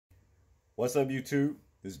What's up, YouTube?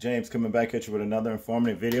 This is James coming back at you with another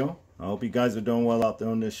informative video. I hope you guys are doing well out there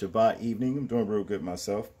on this Shabbat evening. I'm doing real good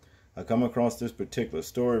myself. I come across this particular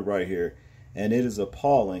story right here, and it is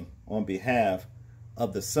appalling on behalf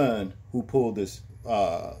of the son who pulled this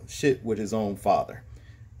shit with his own father.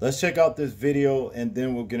 Let's check out this video, and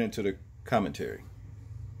then we'll get into the commentary.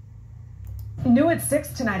 New at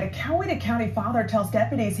 6 tonight, a Coweta County father tells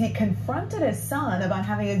deputies he confronted his son about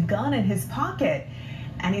having a gun in his pocket.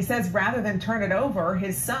 And he says rather than turn it over,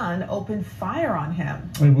 his son opened fire on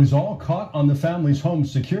him. It was all caught on the family's home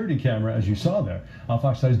security camera, as you saw there.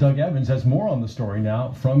 Fox 5's Doug Evans has more on the story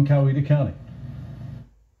now from Coweta County.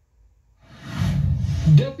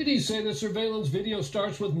 Deputies say the surveillance video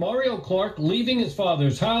starts with Mario Clark leaving his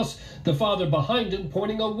father's house, the father behind him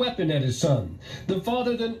pointing a weapon at his son. The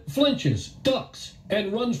father then flinches, ducks,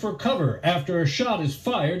 and runs for cover after a shot is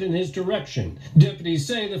fired in his direction. Deputies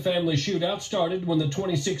say the family shootout started when the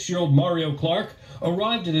 26-year-old Mario Clark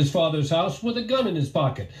arrived at his father's house with a gun in his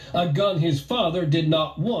pocket, a gun his father did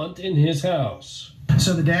not want in his house.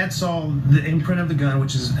 So the dad saw the imprint of the gun,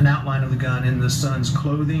 which is an outline of the gun, in the son's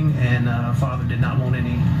clothing, and father did not want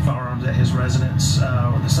any firearms at his residence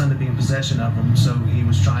or the son to be in possession of them, so he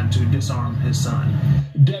was trying to disarm his son.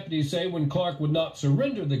 Deputies say when Clark would not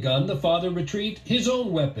surrender the gun, the father retrieved his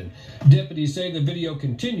own weapon. Deputies say the video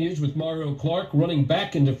continues with Mario Clark running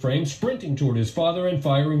back into frame, sprinting toward his father and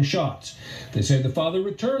firing shots. They say the father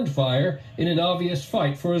returned fire in an obvious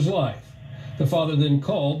fight for his life. The father then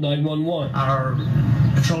called 911. Our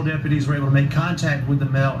patrol deputies were able to make contact with the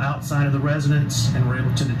male outside of the residence and were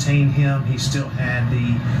able to detain him. He still had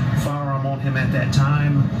the firearm on him at that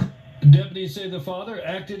time. Deputies say the father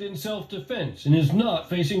acted in self-defense and is not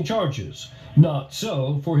facing charges. Not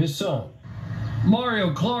so for his son.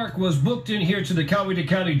 Mario Clark was booked in here to the Coweta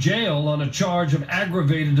County Jail on a charge of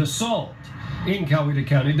aggravated assault. In Coweta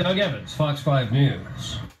County, Doug Evans, Fox 5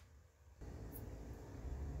 News.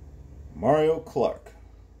 Mario Clark,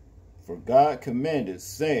 for God commanded,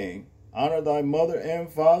 saying, honor thy mother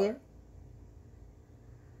and father,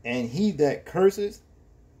 and he that curses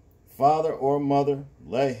father or mother,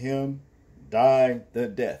 let him die the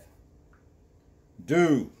death.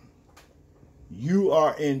 Dude, you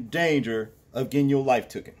are in danger of getting your life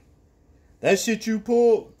taken. That shit you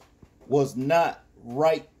pulled was not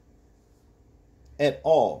right at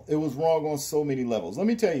all. It was wrong on so many levels. Let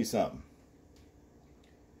me tell you something.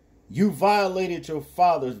 You violated your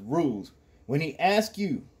father's rules. When he asked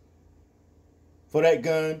you for that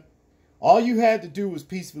gun, all you had to do was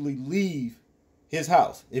peacefully leave his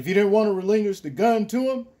house. If you didn't want to relinquish the gun to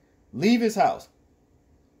him, leave his house.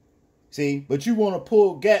 See, but you want to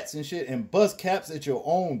pull gats and shit and bust caps at your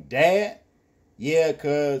own dad? Yeah,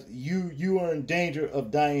 because you are in danger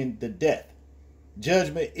of dying the death.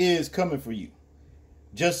 Judgment is coming for you.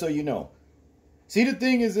 Just so you know. See, the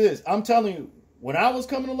thing is this. I'm telling you, when I was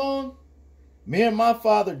coming along, me and my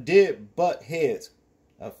father did butt heads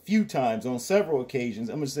a few times on several occasions.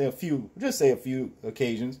 I'm going to say a few, just say a few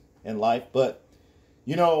occasions in life. But,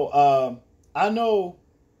 you know, I know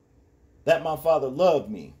that my father loved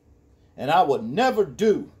me. And I would never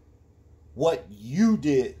do what you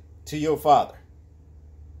did to your father.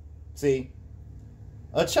 See,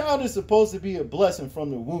 a child is supposed to be a blessing from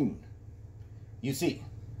the womb. You see.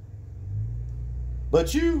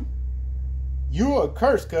 But you're a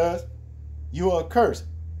curse, cuz. You're a curse.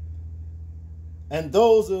 And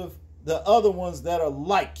those of the other ones that are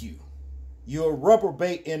like you, you're a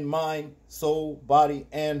reprobate in mind, soul, body,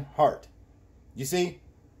 and heart. You see?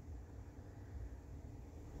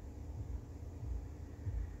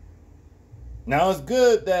 Now, it's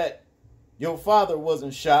good that your father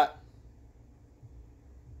wasn't shot,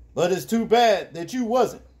 but it's too bad that you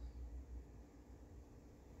wasn't.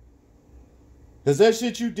 Because that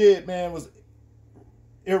shit you did, man, was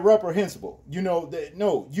irreprehensible. You know, that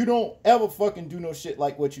no, you don't ever fucking do no shit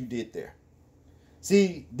like what you did there.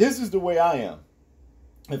 See, this is the way I am.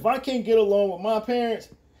 If I can't get along with my parents,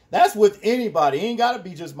 that's with anybody. It ain't got to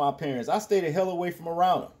be just my parents. I stay the hell away from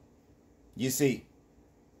around them. You see,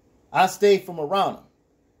 I stay from around them.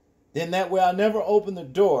 Then that way I never open the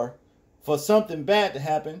door for something bad to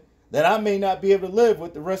happen that I may not be able to live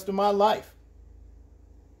with the rest of my life.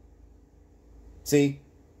 See,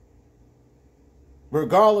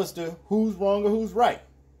 regardless to who's wrong or who's right.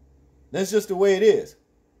 That's just the way it is.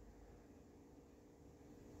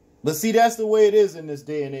 But see, that's the way it is in this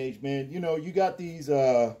day and age, man. You know, you got these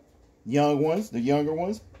young ones, the younger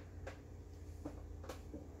ones,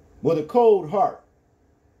 with a cold heart.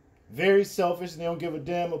 Very selfish. They don't give a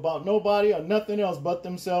damn about nobody or nothing else but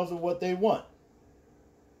themselves or what they want.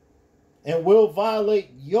 And will violate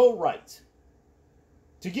your rights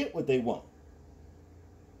to get what they want.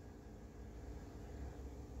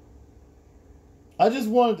 I just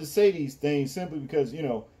wanted to say these things simply because, you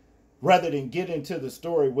know, rather than get into the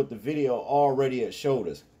story what the video already had showed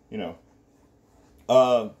us, you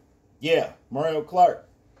know. Yeah, Mario Clark,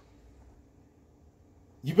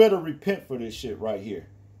 you better repent for this shit right here.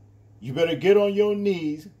 You better get on your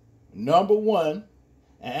knees, number one,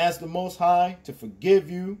 and ask the Most High to forgive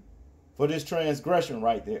you for this transgression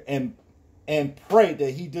right there. And pray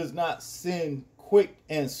that he does not send quick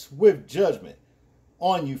and swift judgment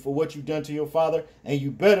on you for what you've done to your father. And you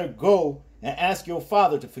better go and ask your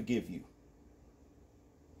father to forgive you.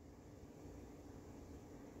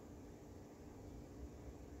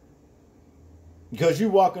 Because you're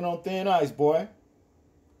walking on thin ice, boy.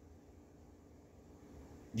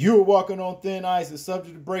 You were walking on thin ice and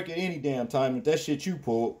subject to break at any damn time if that shit you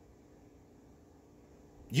pulled.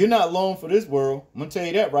 You're not long for this world. I'm going to tell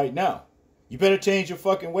you that right now. You better change your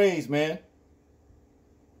fucking ways, man.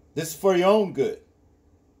 This is for your own good.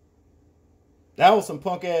 That was some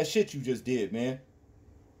punk ass shit you just did, man.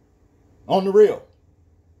 On the real.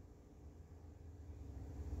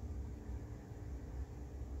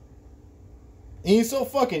 And you're so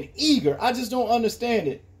fucking eager. I just don't understand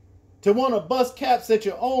it. To want to bust caps at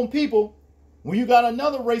your own people when you got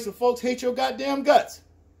another race of folks hate your goddamn guts.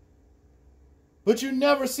 But you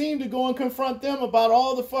never seem to go and confront them about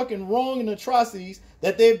all the fucking wrong and atrocities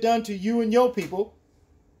that they've done to you and your people.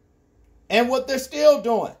 And what they're still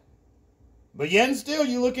doing. But yet and still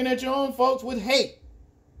you looking at your own folks with hate.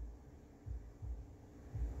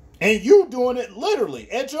 And you doing it literally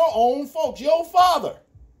at your own folks, your father.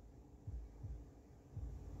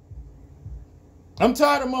 I'm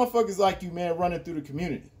tired of motherfuckers like you, man, running through the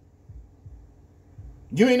community.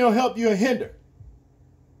 You ain't no help, you a hinder.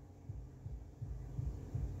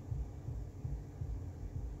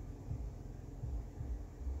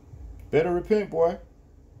 Better repent, boy.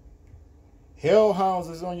 Hellhounds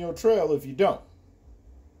is on your trail if you don't.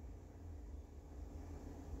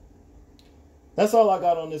 That's all I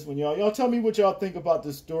got on this one, y'all. Y'all tell me what y'all think about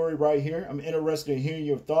this story right here. I'm interested in hearing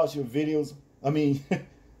your thoughts, your videos.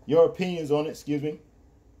 Your opinions on it, excuse me.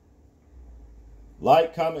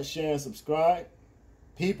 Like, comment, share, and subscribe.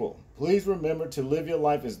 People, please remember to live your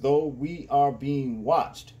life as though we are being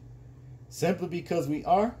watched. Simply because we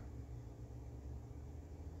are.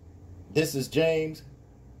 This is James,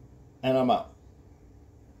 and I'm out.